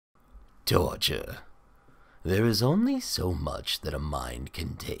Torture. There is only so much that a mind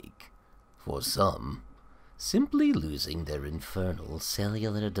can take. For some, simply losing their infernal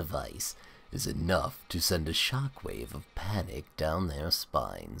cellular device is enough to send a shockwave of panic down their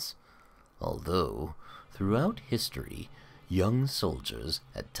spines. Although, throughout history, young soldiers,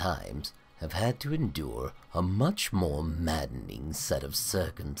 at times, have had to endure a much more maddening set of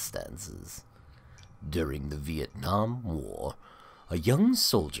circumstances. During the Vietnam War, a young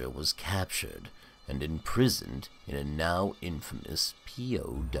soldier was captured and imprisoned in a now infamous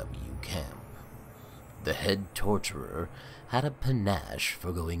POW camp. The head torturer had a panache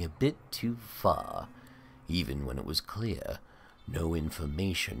for going a bit too far, even when it was clear no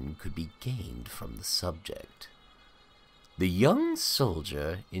information could be gained from the subject. The young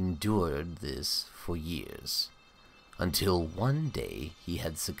soldier endured this for years, until one day he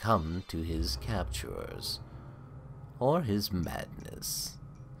had succumbed to his capturers, or his madness.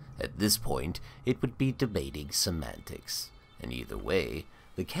 At this point, it would be debating semantics, and either way,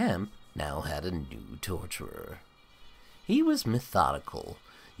 the camp now had a new torturer. He was methodical,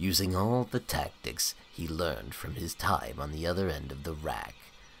 using all the tactics he learned from his time on the other end of the rack,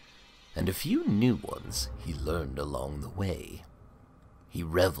 and a few new ones he learned along the way. He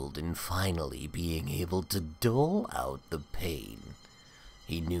reveled in finally being able to dole out the pain.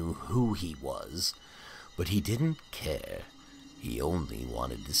 He knew who he was, but he didn't care. He only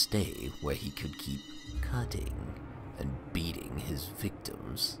wanted to stay where he could keep cutting and beating his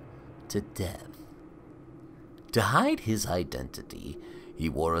victims to death. To hide his identity, he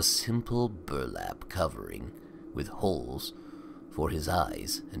wore a simple burlap covering with holes for his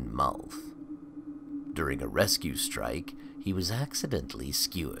eyes and mouth. During a rescue strike, he was accidentally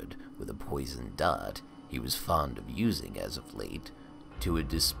skewered with a poison dart he was fond of using as of late to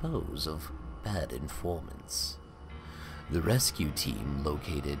dispose of bad informants. The rescue team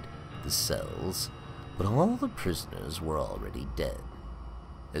located the cells, but all the prisoners were already dead.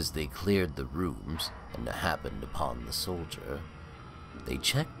 As they cleared the rooms and happened upon the soldier, they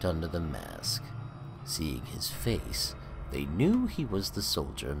checked under the mask. Seeing his face, they knew he was the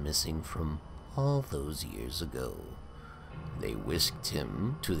soldier missing from all those years ago. They whisked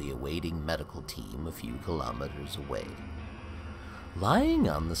him to the awaiting medical team a few kilometers away. Lying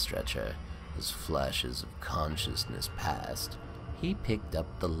on the stretcher, as flashes of consciousness passed, he picked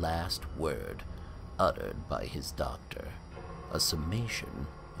up the last word uttered by his doctor, a summation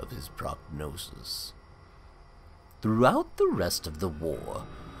of his prognosis. Throughout the rest of the war,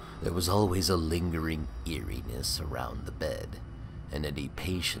 there was always a lingering eeriness around the bed, and any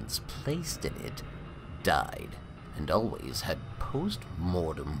patients placed in it died, and always had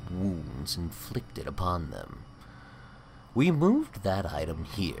post-mortem wounds inflicted upon them. We moved that item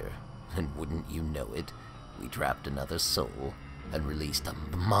here, and wouldn't you know it, we trapped another soul and released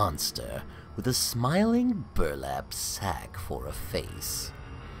a monster with a smiling burlap sack for a face.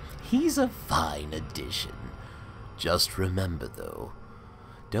 He's a fine addition. Just remember, though,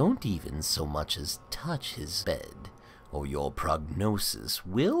 don't even so much as touch his bed, or your prognosis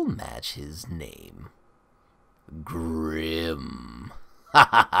will match his name. Grim. Ha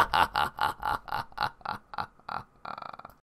ha ha ha ha ha ha ha.